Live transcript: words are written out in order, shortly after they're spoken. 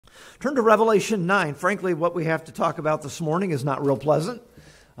Turn to Revelation 9. Frankly, what we have to talk about this morning is not real pleasant.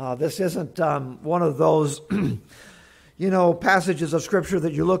 This isn't one of those, passages of Scripture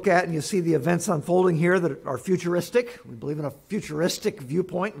that you look at and you see the events unfolding here that are futuristic. We believe in a futuristic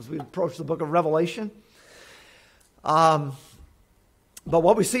viewpoint as we approach the book of Revelation. But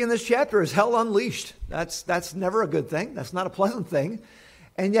what we see in this chapter is hell unleashed. That's never a good thing. That's not a pleasant thing.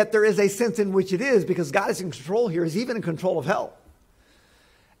 And yet there is a sense in which it is, because God is in control here. He's even in control of hell.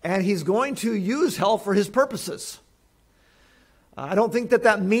 And he's going to use hell for his purposes. I don't think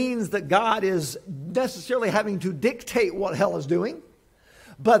that means that God is necessarily having to dictate what hell is doing,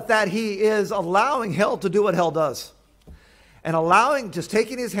 but that he is allowing hell to do what hell does. And just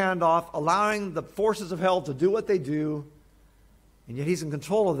taking his hand off, allowing the forces of hell to do what they do, and yet he's in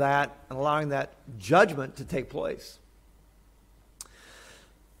control of that and allowing that judgment to take place.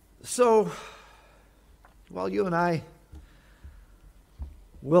 So, while you and I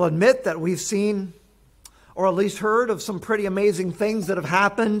will admit that we've seen or at least heard of some pretty amazing things that have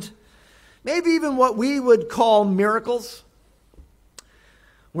happened, maybe even what we would call miracles,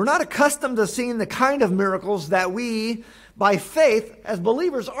 we're not accustomed to seeing the kind of miracles that we, by faith, as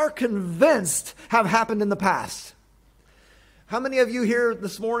believers, are convinced have happened in the past. How many of you here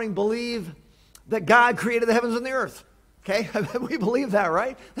this morning believe that God created the heavens and the earth? Okay, we believe that,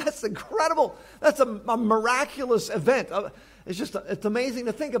 right? That's incredible. That's a miraculous event. It's amazing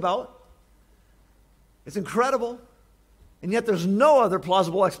to think about. It's incredible. And yet there's no other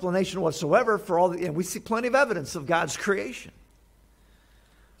plausible explanation whatsoever for all the, we see plenty of evidence of God's creation.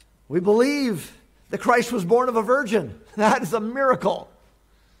 We believe that Christ was born of a virgin. That is a miracle.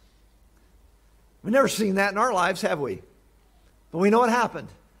 We've never seen that in our lives, have we? But we know what happened.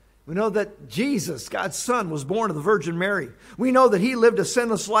 We know that Jesus, God's Son, was born of the Virgin Mary. We know that he lived a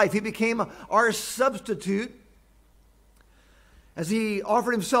sinless life. He became our substitute as he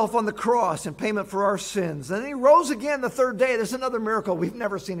offered himself on the cross in payment for our sins. And then he rose again the third day. There's another miracle. We've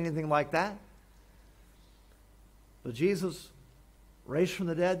never seen anything like that. But Jesus raised from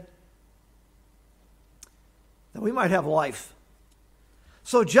the dead, that we might have life.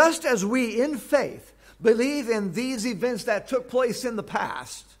 So just as we, in faith, believe in these events that took place in the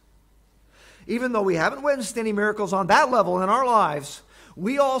past, even though we haven't witnessed any miracles on that level in our lives,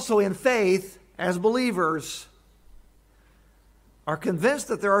 we also, in faith, as believers, are convinced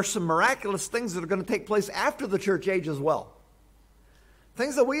that there are some miraculous things that are going to take place after the church age as well.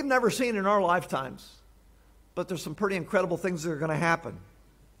 Things that we've never seen in our lifetimes. But there's some pretty incredible things that are going to happen.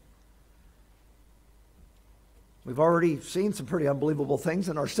 We've already seen some pretty unbelievable things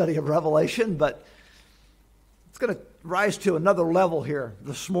in our study of Revelation, but it's going to rise to another level here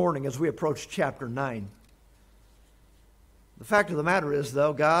this morning as we approach chapter 9. The fact of the matter is,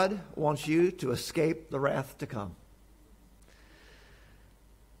 though, God wants you to escape the wrath to come.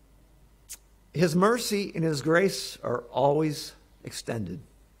 His mercy and his grace are always extended,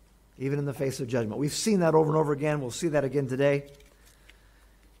 even in the face of judgment. We've seen that over and over again. We'll see that again today.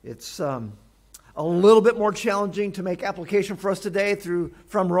 It's a little bit more challenging to make application for us today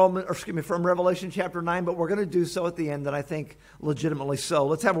from Revelation chapter 9, but we're going to do so at the end, and I think legitimately so.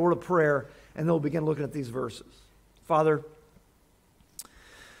 Let's have a word of prayer, and then we'll begin looking at these verses. Father,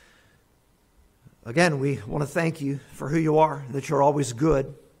 again, we want to thank you for who you are, that you're always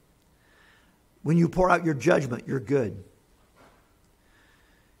good. When you pour out your judgment, you're good.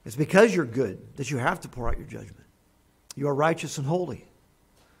 It's because you're good that you have to pour out your judgment. You are righteous and holy.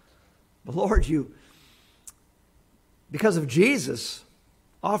 But Lord, you, because of Jesus,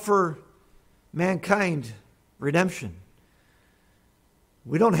 offer mankind redemption.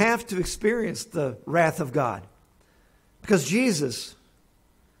 We don't have to experience the wrath of God, because Jesus,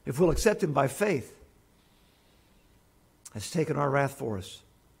 if we'll accept him by faith, has taken our wrath for us.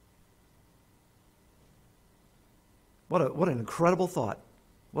 What an incredible thought.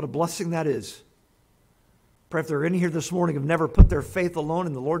 What a blessing that is. Pray if there are any here this morning who have never put their faith alone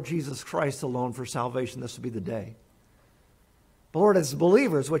in the Lord Jesus Christ alone for salvation, this will be the day. But Lord, as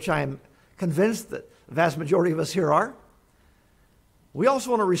believers, which I am convinced that the vast majority of us here are, we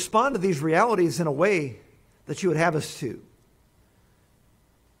also want to respond to these realities in a way that you would have us to.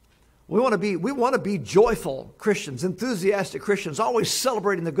 We want to be joyful Christians, enthusiastic Christians, always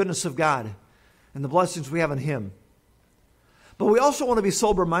celebrating the goodness of God and the blessings we have in him. But we also want to be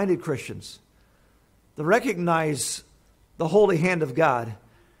sober-minded Christians that recognize the holy hand of God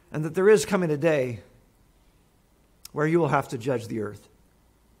and that there is coming a day where you will have to judge the earth.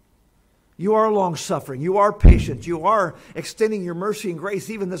 You are long-suffering. You are patient. You are extending your mercy and grace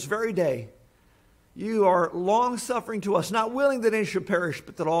even this very day. You are long-suffering to us, not willing that any should perish,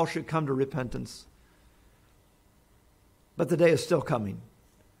 but that all should come to repentance. But the day is still coming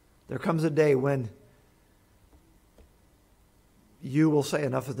there comes a day when you will say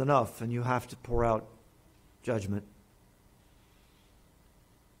enough is enough and you have to pour out judgment.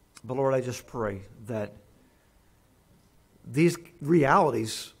 But Lord, I just pray that these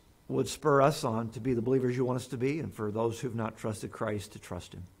realities would spur us on to be the believers you want us to be, and for those who've not trusted Christ to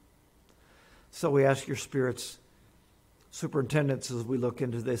trust Him. So we ask your Spirit's superintendence as we look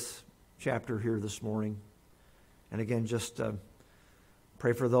into this chapter here this morning. And again, just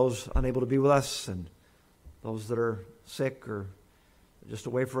pray for those unable to be with us and those that are sick or just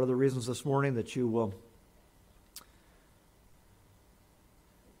away for other reasons this morning, that you will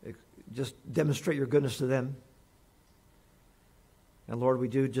just demonstrate your goodness to them. And Lord, we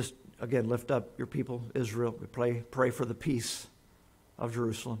do just, again, lift up your people, Israel. We pray for the peace of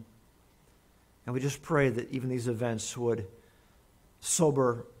Jerusalem. And we just pray that even these events would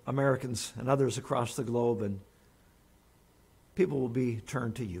sober Americans and others across the globe, and people will be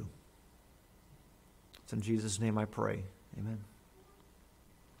turned to you. It's in Jesus' name I pray. Amen.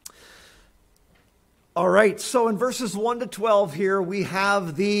 All right, so in verses 1 to 12 here, we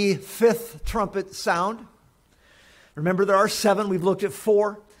have the fifth trumpet sound. Remember, there are 7. We've looked at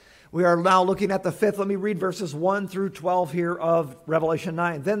 4. We are now looking at the 5th. Let me read verses 1 through 12 here of Revelation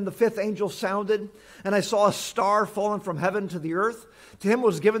 9. Then the 5th angel sounded, and I saw a star fallen from heaven to the earth. To him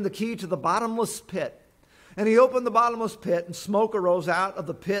was given the key to the bottomless pit. And he opened the bottomless pit, and smoke arose out of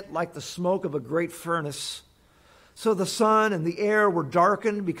the pit like the smoke of a great furnace. So the sun and the air were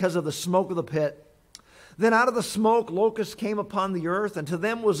darkened because of the smoke of the pit. Then out of the smoke locusts came upon the earth, and to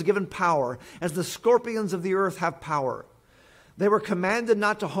them was given power, as the scorpions of the earth have power. They were commanded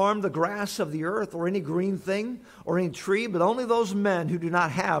not to harm the grass of the earth, or any green thing, or any tree, but only those men who do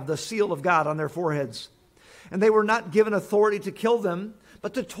not have the seal of God on their foreheads. And they were not given authority to kill them,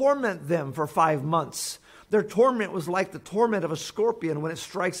 but to torment them for 5 months. Their torment was like the torment of a scorpion when it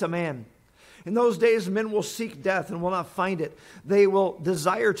strikes a man. In those days, men will seek death and will not find it. They will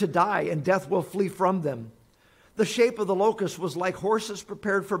desire to die, and death will flee from them. The shape of the locust was like horses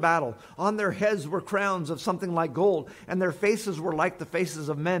prepared for battle. On their heads were crowns of something like gold, and their faces were like the faces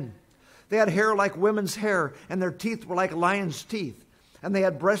of men. They had hair like women's hair, and their teeth were like lions' teeth. And they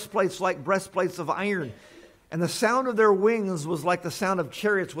had breastplates like breastplates of iron. And the sound of their wings was like the sound of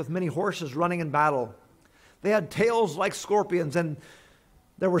chariots with many horses running in battle. They had tails like scorpions, and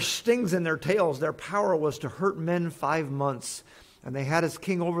there were stings in their tails. Their power was to hurt men 5 months. And they had as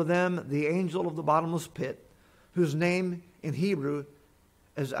king over them the angel of the bottomless pit, whose name in Hebrew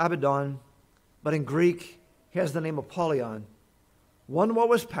is Abaddon, but in Greek he has the name Apollyon. One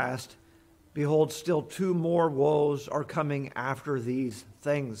woe is past. Behold, still 2 more woes are coming after these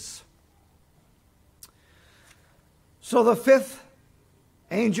things. So the 5th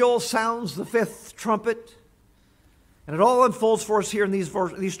angel sounds the 5th trumpet. And it all unfolds for us here in these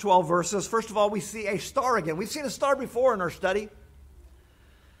 12 verses. First of all, we see a star again. We've seen a star before in our study.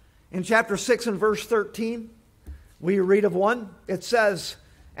 In chapter 6 and verse 13, we read of one. It says,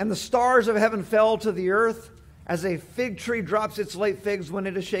 "And the stars of heaven fell to the earth as a fig tree drops its late figs when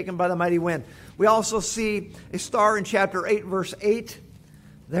it is shaken by the mighty wind." We also see a star in chapter 8, verse 8.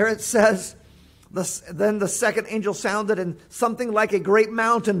 There it says, "Then the second angel sounded, and something like a great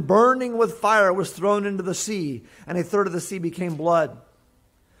mountain burning with fire was thrown into the sea, and a third of the sea became blood."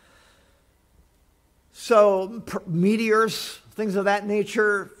 So meteors, things of that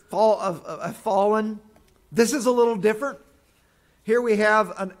nature, have fallen. This is a little different. Here we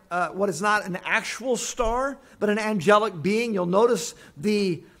have what is not an actual star, but an angelic being. You'll notice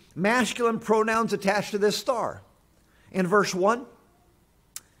the masculine pronouns attached to this star. In verse 1,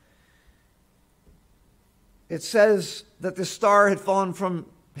 it says that the star had fallen from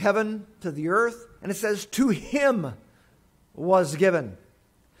heaven to the earth, and it says, "To him was given."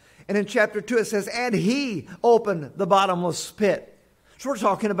 And in chapter 2, it says, "And he opened the bottomless pit." So we're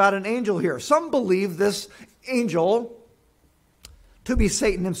talking about an angel here. Some believe this angel to be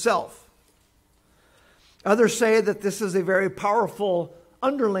Satan himself. Others say that this is a very powerful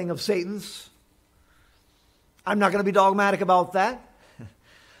underling of Satan's. I'm not going to be dogmatic about that.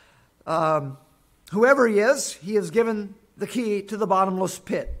 Whoever he is given the key to the bottomless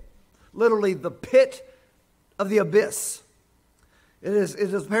pit. Literally the pit of the abyss. It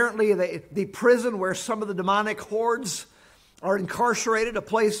is apparently the prison where some of the demonic hordes are incarcerated, a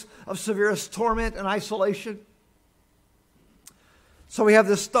place of severest torment and isolation. So we have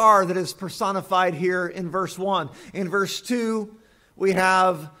this star that is personified here in verse 1. In verse 2, we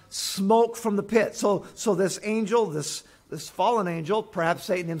have smoke from the pit. So this angel, this fallen angel, perhaps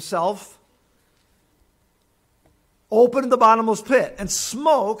Satan himself, opened the bottomless pit, and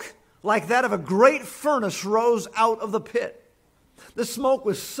smoke like that of a great furnace rose out of the pit. The smoke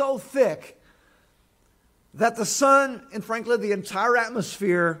was so thick that the sun and frankly the entire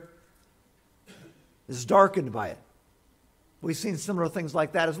atmosphere is darkened by it. We've seen similar things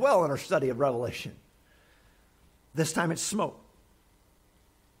like that as well in our study of Revelation. This time it's smoke.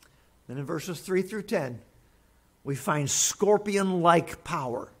 Then in verses 3 through 10, we find scorpion-like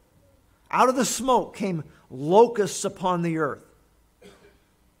power. Out of the smoke came locusts upon the earth.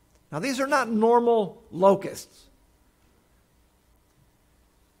 Now these are not normal locusts.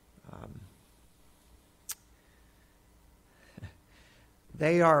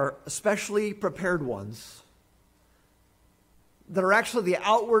 They are specially prepared ones that are actually the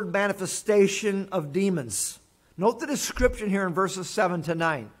outward manifestation of demons. Note the description here in verses 7 to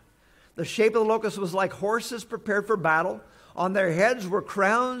 9. The shape of the locust was like horses prepared for battle. On their heads were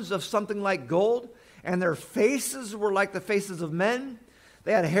crowns of something like gold, and their faces were like the faces of men.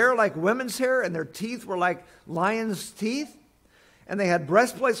 They had hair like women's hair, and their teeth were like lions' teeth. And they had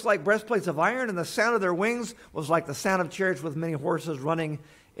breastplates like breastplates of iron, and the sound of their wings was like the sound of chariots with many horses running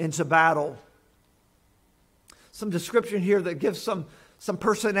into battle. Some description here that gives some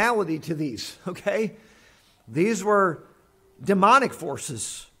personality to these, okay? These were demonic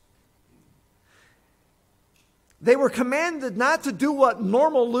forces. They were commanded not to do what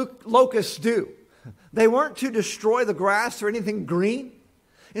normal locusts do. They weren't to destroy the grass or anything green.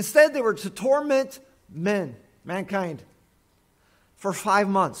 Instead, they were to torment mankind, for 5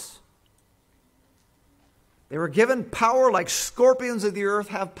 months. They were given power like scorpions of the earth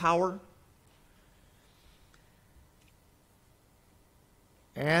have power.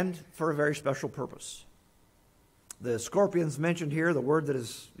 And for a very special purpose. The scorpions mentioned here, the word that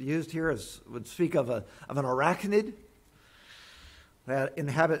is used here would speak of an arachnid that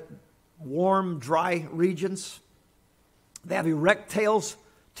inhabit warm, dry regions. They have erect tails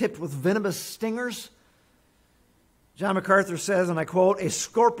tipped with venomous stingers. John MacArthur says, and I quote, "A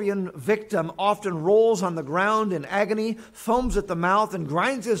scorpion victim often rolls on the ground in agony, foams at the mouth, and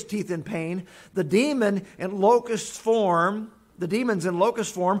grinds his teeth in pain. The demons in locust form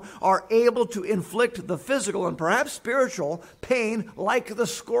are able to inflict the physical and perhaps spiritual pain like the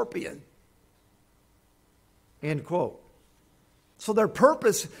scorpion." End quote. So their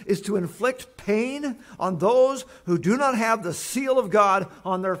purpose is to inflict pain on those who do not have the seal of God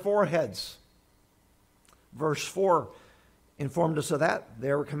on their foreheads. Verse 4 informed us of that.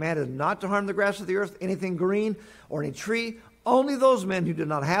 They were commanded not to harm the grass of the earth, anything green, or any tree, only those men who do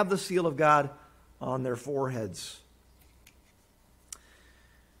not have the seal of God on their foreheads.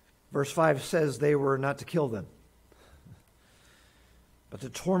 Verse 5 says they were not to kill them, but to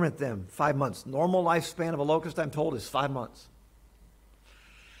torment them 5 months. Normal lifespan of a locust, I'm told, is 5 months.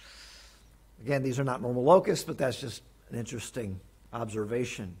 Again, these are not normal locusts, but that's just an interesting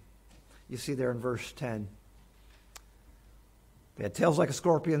observation. You see there in verse 10. They had tails like a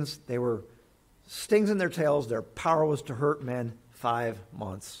scorpion's. They were stings in their tails. Their power was to hurt men 5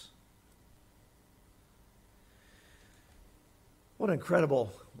 months. What an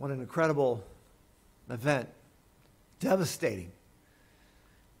incredible event. Devastating.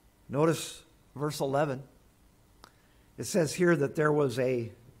 Notice verse 11. It says here that there was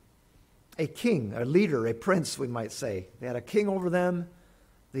a king, a leader, a prince, we might say. They had a king over them,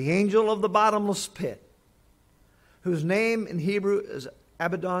 the angel of the bottomless pit, whose name in Hebrew is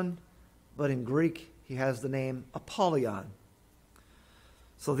Abaddon, but in Greek he has the name Apollyon.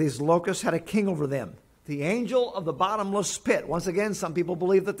 So these locusts had a king over them, the angel of the bottomless pit. Once again, some people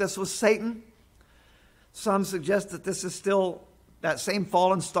believe that this was Satan. Some suggest that this is still that same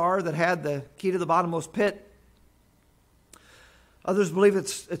fallen star that had the key to the bottomless pit. Others believe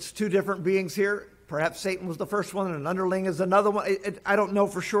it's two different beings here. Perhaps Satan was the first one and an underling is another one. I don't know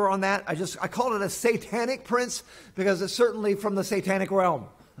for sure on that. I call it a satanic prince because it's certainly from the satanic realm.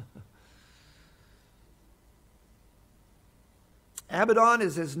 Abaddon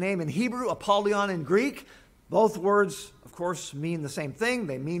is his name in Hebrew, Apollyon in Greek. Both words, of course, mean the same thing.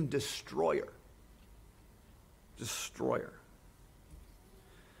 They mean destroyer. Destroyer.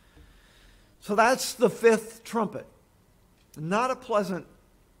 So that's the fifth trumpet. Not a pleasant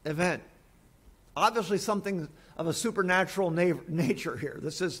event. Obviously something of a supernatural nature here.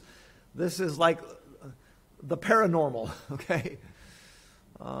 This is like the paranormal, okay?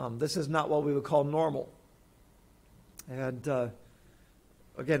 This is not what we would call normal. And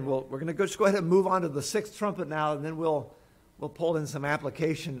again, we're going to just go ahead and move on to the sixth trumpet now, and then we'll pull in some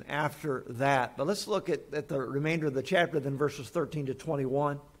application after that. But let's look at the remainder of the chapter, then verses 13 to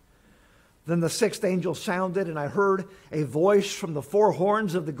 21. Then the sixth angel sounded, and I heard a voice from the four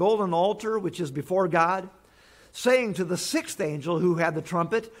horns of the golden altar, which is before God, saying to the sixth angel who had the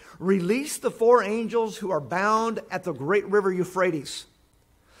trumpet, "Release the four angels who are bound at the great river Euphrates."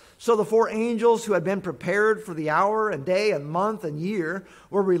 So the four angels who had been prepared for the hour and day and month and year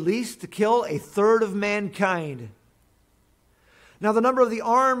were released to kill a third of mankind. Now the number of the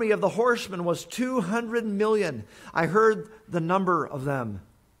army of the horsemen was 200 million. I heard the number of them.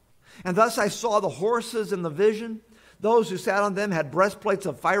 And thus I saw the horses in the vision. Those who sat on them had breastplates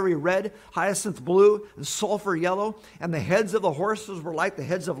of fiery red, hyacinth blue, and sulfur yellow. And the heads of the horses were like the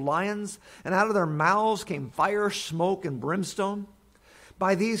heads of lions. And out of their mouths came fire, smoke, and brimstone.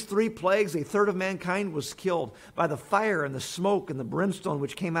 By these three plagues, a third of mankind was killed, by the fire and the smoke and the brimstone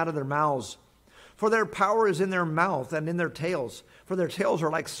which came out of their mouths. For their power is in their mouth and in their tails. For their tails are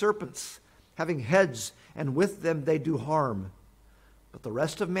like serpents, having heads, and with them they do harm. But the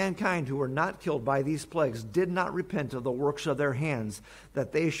rest of mankind who were not killed by these plagues did not repent of the works of their hands,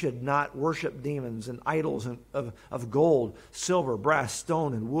 that they should not worship demons and idols of gold, silver, brass,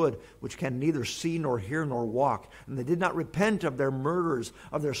 stone, and wood, which can neither see nor hear nor walk. And they did not repent of their murders,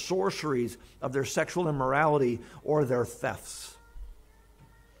 of their sorceries, of their sexual immorality, or their thefts.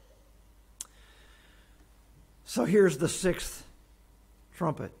 So here's the sixth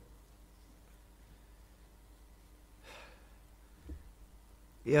trumpet.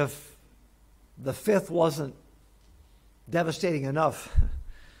 If the fifth wasn't devastating enough,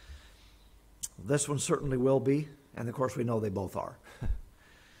 this one certainly will be. And of course, we know they both are.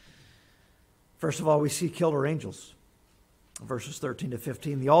 First of all, we see killer angels. Verses 13 to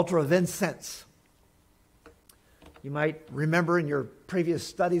 15. The altar of incense. You might remember in your previous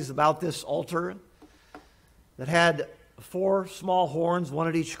studies about this altar that had 4 small horns, one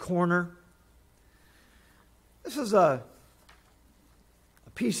at each corner. This is a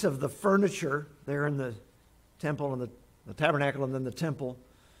piece of the furniture there in the temple and the tabernacle and then the temple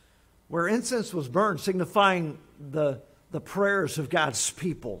where incense was burned, signifying the prayers of God's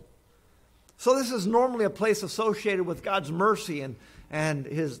people. So this is normally a place associated with God's mercy and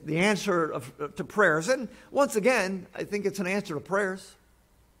the answer to prayers. And once again, I think it's an answer to prayers.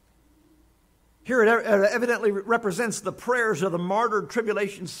 Here it evidently represents the prayers of the martyred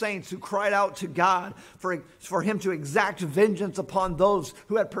tribulation saints who cried out to God for him to exact vengeance upon those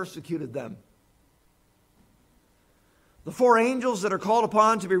who had persecuted them. The 4 angels that are called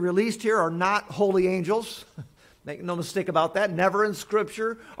upon to be released here are not holy angels. Make no mistake about that. Never in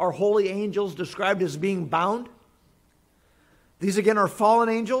Scripture are holy angels described as being bound. These again are fallen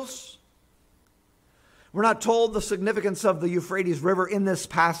angels. We're not told the significance of the Euphrates River in this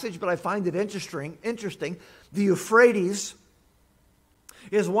passage, but I find it interesting. The Euphrates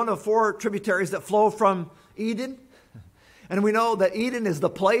is one of 4 tributaries that flow from Eden. And we know that Eden is the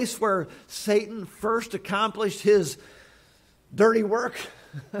place where Satan first accomplished his dirty work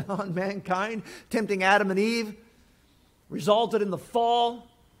on mankind, tempting Adam and Eve, resulted in the fall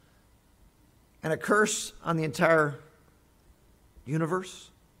and a curse on the entire universe.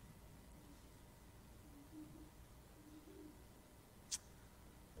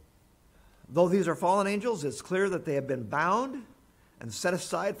 Though these are fallen angels, it's clear that they have been bound and set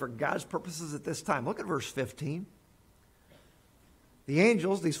aside for God's purposes at this time. Look at verse 15. The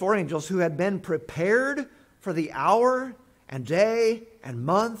angels, these 4 angels, who had been prepared for the hour and day and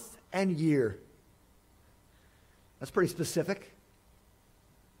month and year. That's pretty specific.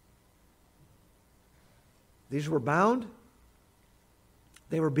 These were bound.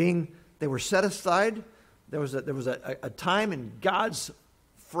 They were set aside. There was a time in God's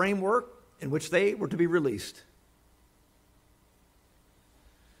framework in which they were to be released.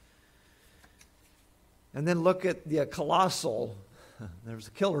 And then look at the colossal, there's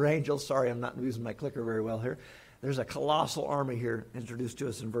a killer angel. Sorry, I'm not using my clicker very well here. There's a colossal army here introduced to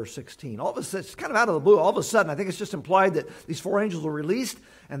us in verse 16. All of a sudden, it's kind of out of the blue. All of a sudden, I think it's just implied that these 4 angels were released,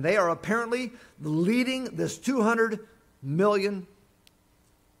 and they are apparently leading this 200 million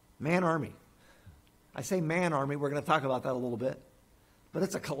man army. I say man army. We're going to talk about that a little bit. But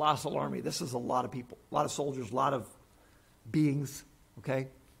it's a colossal army. This is a lot of people, a lot of soldiers, a lot of beings, okay?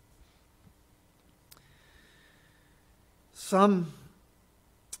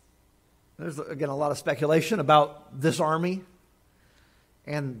 There's again a lot of speculation about this army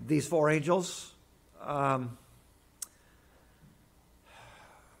and these 4 angels.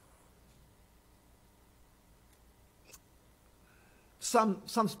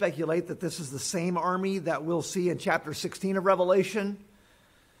 Some speculate that this is the same army that we'll see in chapter 16 of Revelation.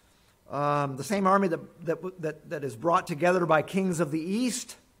 The same army that is brought together by kings of the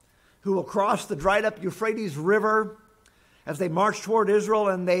east who will cross the dried up Euphrates River as they march toward Israel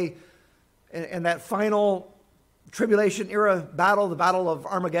and that final tribulation era battle, the battle of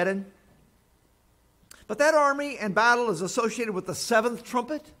Armageddon. But that army and battle is associated with the seventh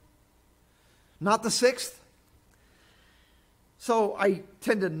trumpet, not the sixth. So I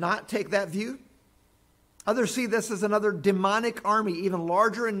tend to not take that view. Others see this as another demonic army, even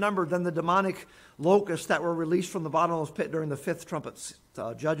larger in number than the demonic locusts that were released from the bottomless pit during the fifth trumpet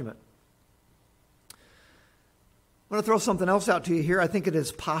judgment. I'm going to throw something else out to you here. I think it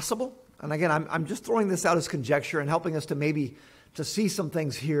is possible. And again, I'm just throwing this out as conjecture and helping us to maybe to see some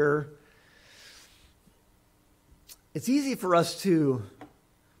things here. It's easy for us to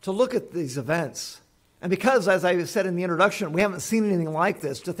look at these events. And because, as I said in the introduction, we haven't seen anything like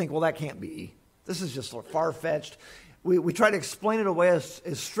this, to think, well, that can't be. This is just far-fetched. We try to explain it away as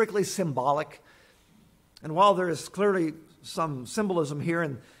strictly symbolic. And while there is clearly some symbolism here,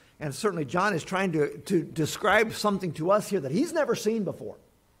 and certainly John is trying to describe something to us here that he's never seen before.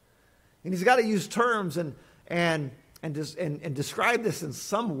 And he's got to use terms and describe this in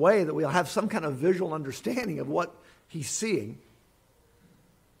some way that we'll have some kind of visual understanding of what he's seeing.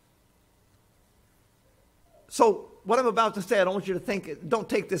 So what I'm about to say, I don't want you to think, don't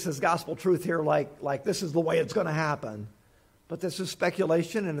take this as gospel truth here like this is the way it's going to happen. But this is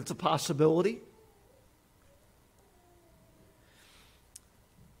speculation and it's a possibility.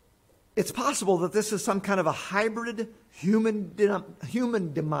 It's possible that this is some kind of a hybrid human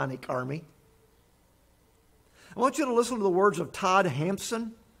demonic army. I want you to listen to the words of Todd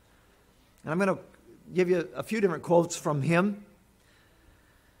Hampson. And I'm going to give you a few different quotes from him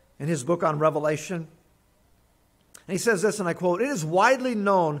in his book on Revelation. And he says this, and I quote, "It is widely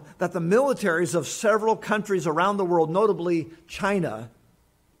known that the militaries of several countries around the world, notably China,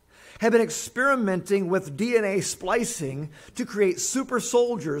 have been experimenting with DNA splicing to create super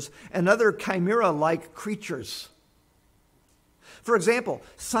soldiers and other chimera-like creatures. For example,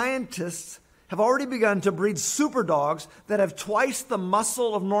 scientists have already begun to breed super dogs that have twice the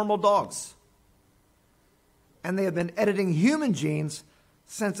muscle of normal dogs. And they have been editing human genes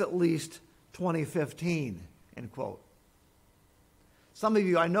since at least 2015, end quote. Some of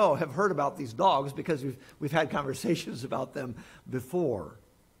you I know have heard about these dogs because we've had conversations about them before.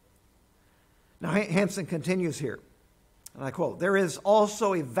 Now, Hampson continues here, and I quote, "There is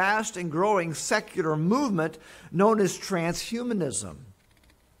also a vast and growing secular movement known as transhumanism.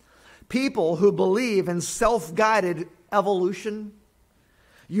 People who believe in self-guided evolution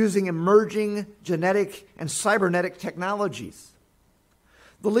using emerging genetic and cybernetic technologies.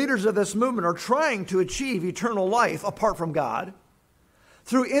 The leaders of this movement are trying to achieve eternal life apart from God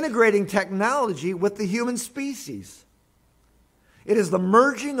through integrating technology with the human species. It is the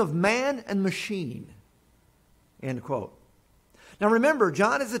merging of man and machine," end quote. Now remember,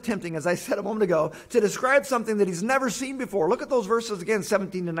 John is attempting, as I said a moment ago, to describe something that he's never seen before. Look at those verses again,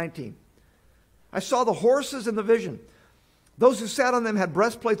 17 to 19. "I saw the horses in the vision. Those who sat on them had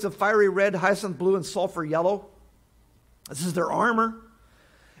breastplates of fiery red, hyacinth blue, and sulfur yellow. This is their armor.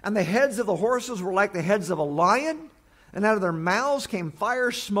 And the heads of the horses were like the heads of a lion, and out of their mouths came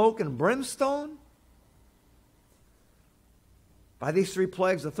fire, smoke, and brimstone. By these three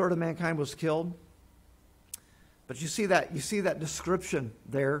plagues, a third of mankind was killed." But you see that description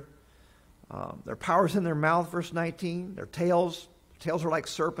there. Their power's in their mouth, verse 19. Their tails are like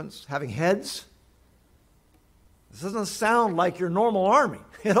serpents, having heads. This doesn't sound like your normal army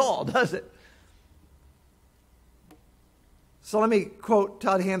at all, does it? So let me quote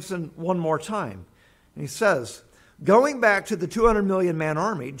Todd Hampson one more time. And he says, "Going back to the 200 million man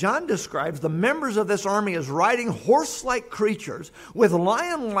army, John describes the members of this army as riding horse-like creatures with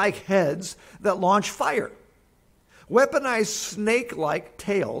lion-like heads that launch fire, weaponized snake-like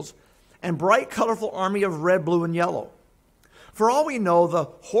tails, and bright, colorful army of red, blue, and yellow. For all we know, the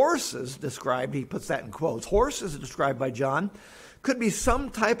horses described," he puts that in quotes, horses described by John, "could be some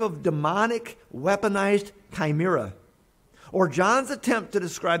type of demonic, weaponized chimera, or John's attempt to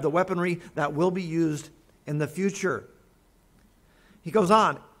describe the weaponry that will be used in the future." He goes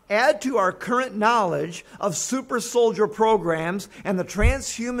on, "Add to our current knowledge of super soldier programs and the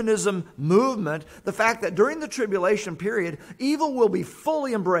transhumanism movement the fact that during the tribulation period, evil will be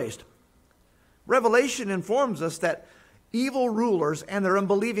fully embraced. Revelation informs us that evil rulers and their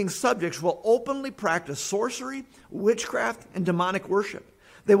unbelieving subjects will openly practice sorcery, witchcraft, and demonic worship.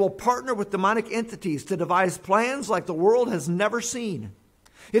 They will partner with demonic entities to devise plans like the world has never seen.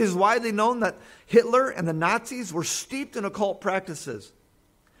 It is widely known that Hitler and the Nazis were steeped in occult practices.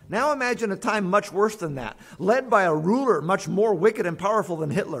 Now imagine a time much worse than that, led by a ruler much more wicked and powerful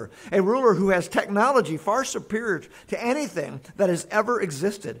than Hitler, a ruler who has technology far superior to anything that has ever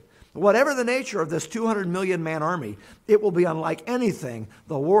existed. Whatever the nature of this 200 million man army, it will be unlike anything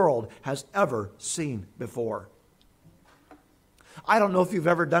the world has ever seen before." I don't know if you've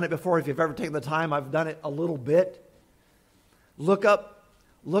ever done it before, if you've ever taken the time. I've done it a little bit. Look up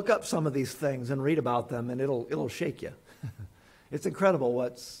some of these things and read about them, and it'll shake you. It's incredible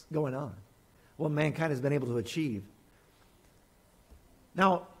what's going on, what mankind has been able to achieve.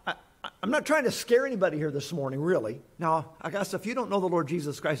 Now, I'm not trying to scare anybody here this morning, really. Now, I guess if you don't know the Lord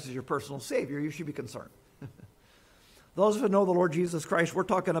Jesus Christ as your personal Savior, you should be concerned. Those who know the Lord Jesus Christ, we're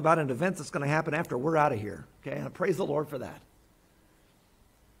talking about an event that's going to happen after we're out of here. Okay, and praise the Lord for that.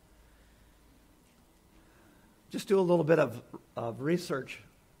 Just do a little bit of research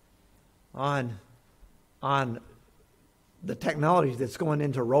on the technology that's going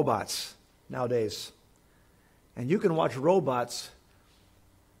into robots nowadays. And you can watch robots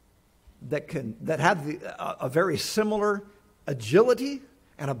that have a very similar agility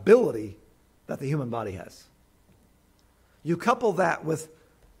and ability that the human body has. You couple that with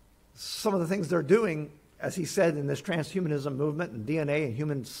some of the things they're doing, as he said, in this transhumanism movement and DNA and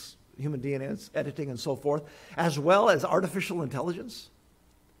human DNA editing and so forth, as well as artificial intelligence.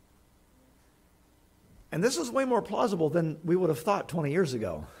 And this is way more plausible than we would have thought 20 years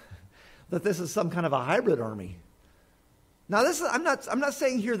ago, that this is some kind of a hybrid army. Now, I'm not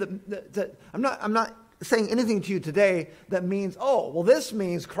saying here that I'm not saying anything to you today that means, this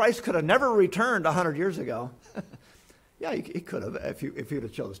means Christ could have never returned 100 years ago. Yeah, he could have if he'd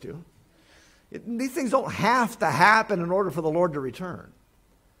have chose to. These things don't have to happen in order for the Lord to return.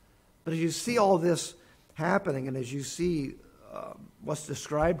 But as you see all of this happening, and as you see what's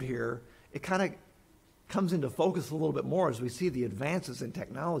described here, it kind of comes into focus a little bit more as we see the advances in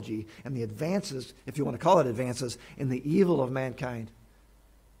technology and the advances, if you want to call it advances, in the evil of mankind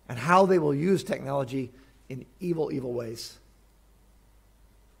and how they will use technology in evil ways.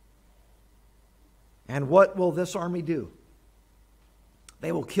 And what will this army do?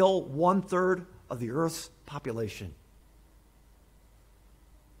 They will kill 1/3 of the earth's population.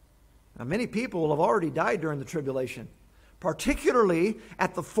 Now, many people will have already died during the tribulation, particularly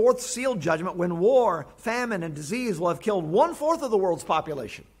at the fourth seal judgment, when war, famine, and disease will have killed 1/4 of the world's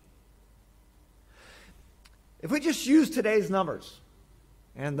population. If we just use today's numbers,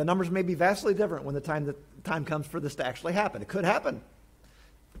 and the numbers may be vastly different when the time comes for this to actually happen. It could happen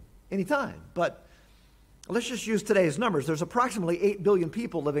anytime, but let's just use today's numbers. There's approximately 8 billion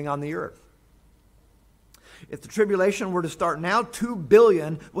people living on the earth. If the tribulation were to start now, 2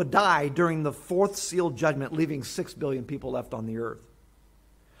 billion would die during the fourth seal judgment, leaving 6 billion people left on the earth.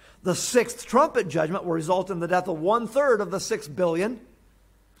 The sixth trumpet judgment will result in the death of 1/3 of the 6 billion,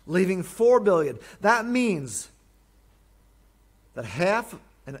 leaving 4 billion. That means that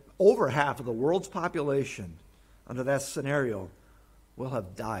over half of the world's population under that scenario will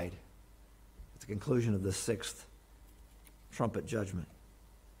have died at the conclusion of the sixth trumpet judgment.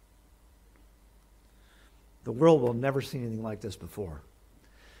 The world will have never seen anything like this before.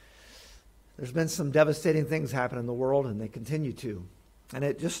 There's been some devastating things happen in the world, and they continue to. And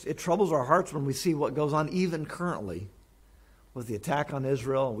it troubles our hearts when we see what goes on even currently with the attack on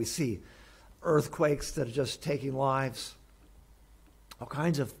Israel. And we see earthquakes that are just taking lives, all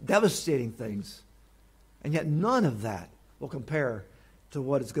kinds of devastating things. And yet none of that will compare to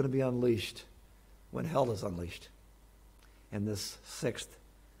what is going to be unleashed when hell is unleashed in this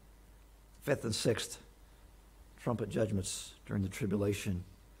fifth and sixth trumpet judgments during the tribulation.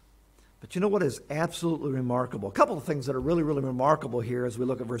 But you know what is absolutely remarkable? A couple of things that are really, really remarkable here as we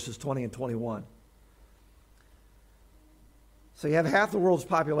look at verses 20 and 21. So you have half the world's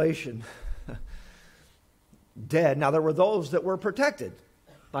population dead. Now there were those that were protected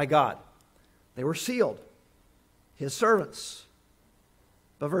by God. They were sealed, his servants.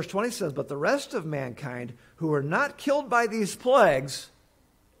 But verse 20 says, but the rest of mankind who were not killed by these plagues,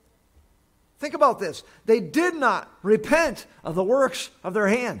 think about this. They did not repent of the works of their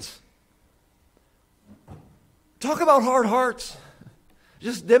hands. Talk about hard hearts. It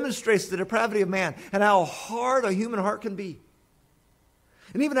just demonstrates the depravity of man and how hard a human heart can be.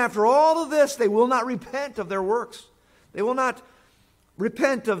 And even after all of this, they will not repent of their works. They will not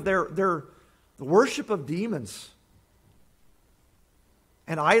repent of their worship of demons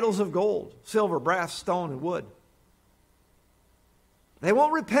and idols of gold, silver, brass, stone, and wood. They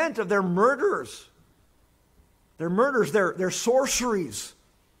won't repent of their murders, their sorceries,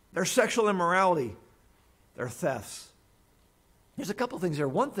 their sexual immorality, their thefts. There's a couple things here.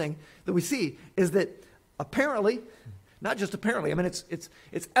 One thing that we see is that apparently, not just apparently, I mean it's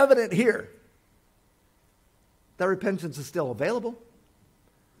evident here that repentance is still available.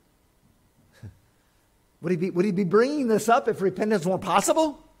 Would he be bringing this up if repentance weren't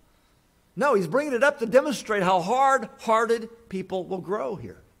possible? No, he's bringing it up to demonstrate how hard-hearted people will grow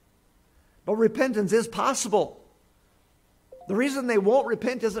here. But repentance is possible. The reason they won't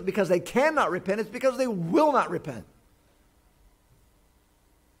repent isn't because they cannot repent, it's because they will not repent.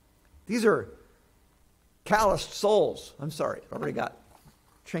 These are calloused souls. I'm sorry, it already got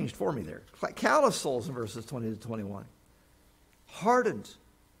changed for me there. Calloused souls in verses 20 to 21. Hardened.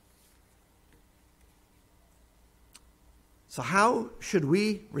 So how should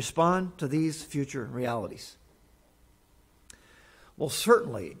we respond to these future realities? Well,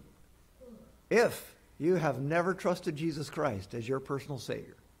 certainly, if you have never trusted Jesus Christ as your personal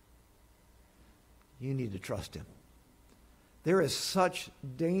Savior, you need to trust Him. There is such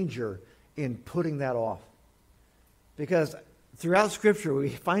danger in putting that off. Because throughout Scripture, we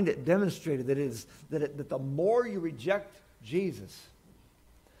find it demonstrated that the more you reject Jesus,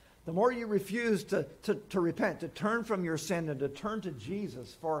 the more you refuse to repent, to turn from your sin and to turn to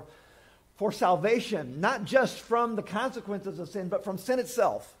Jesus for salvation, not just from the consequences of sin, but from sin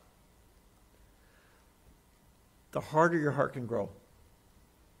itself, the harder your heart can grow.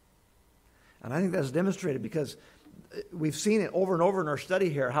 And I think that's demonstrated because we've seen it over and over in our study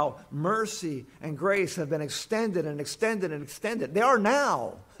here, how mercy and grace have been extended and extended and extended. They are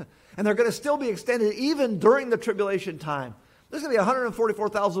now, and they're going to still be extended even during the tribulation time. There's going to be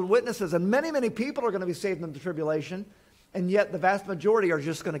 144,000 witnesses, and many, many people are going to be saved in the tribulation, and yet the vast majority are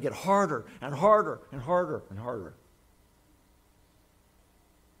just going to get harder and harder and harder and harder.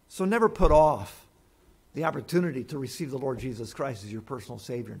 So never put off the opportunity to receive the Lord Jesus Christ as your personal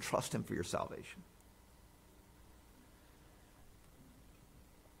Savior and trust Him for your salvation.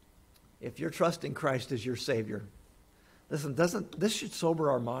 If you're trusting Christ as your Savior, listen, this should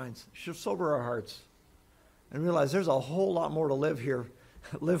sober our minds, should sober our hearts, and realize there's a whole lot more to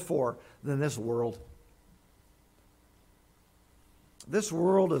live for than this world. This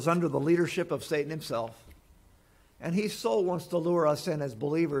world is under the leadership of Satan himself, and he so wants to lure us in as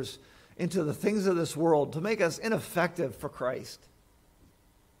believers into the things of this world to make us ineffective for Christ.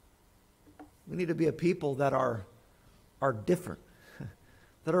 We need to be a people that are different,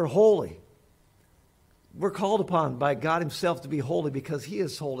 that are holy. We're called upon by God Himself to be holy because He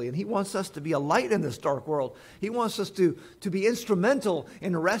is holy, and He wants us to be a light in this dark world. He wants us to be instrumental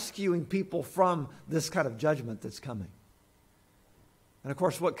in rescuing people from this kind of judgment that's coming. And of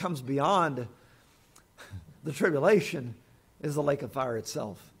course, what comes beyond the tribulation is the lake of fire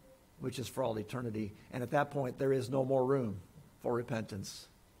itself, which is for all eternity. And at that point, there is no more room for repentance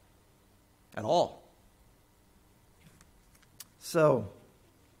at all. So,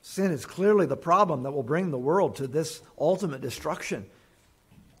 sin is clearly the problem that will bring the world to this ultimate destruction.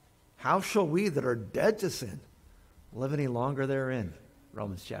 How shall we that are dead to sin live any longer therein?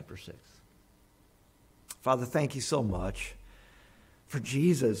 Romans chapter 6. Father, thank You so much for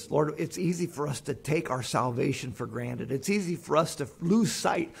Jesus. Lord, it's easy for us to take our salvation for granted. It's easy for us to lose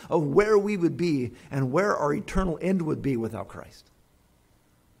sight of where we would be and where our eternal end would be without Christ.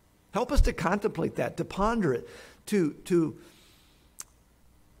 Help us to contemplate that, to ponder it,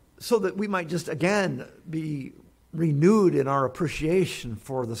 so that we might just again be renewed in our appreciation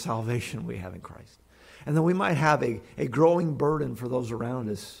for the salvation we have in Christ. And that we might have a growing burden for those around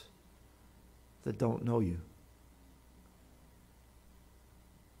us that don't know You.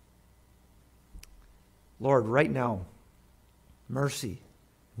 Lord, right now, mercy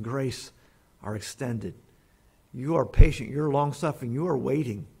and grace are extended. You are patient. You're long-suffering. You are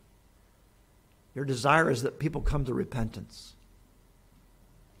waiting. Your desire is that people come to repentance.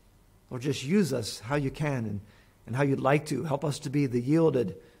 Lord, just use us how You can and how You'd like to. Help us to be the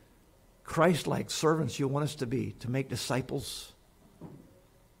yielded, Christ-like servants You want us to be, to make disciples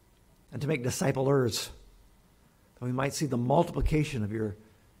and to make disciplers, that we might see the multiplication of Your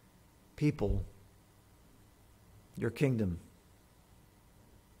people, Your kingdom.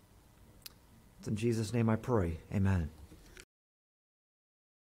 It's in Jesus' name I pray. Amen.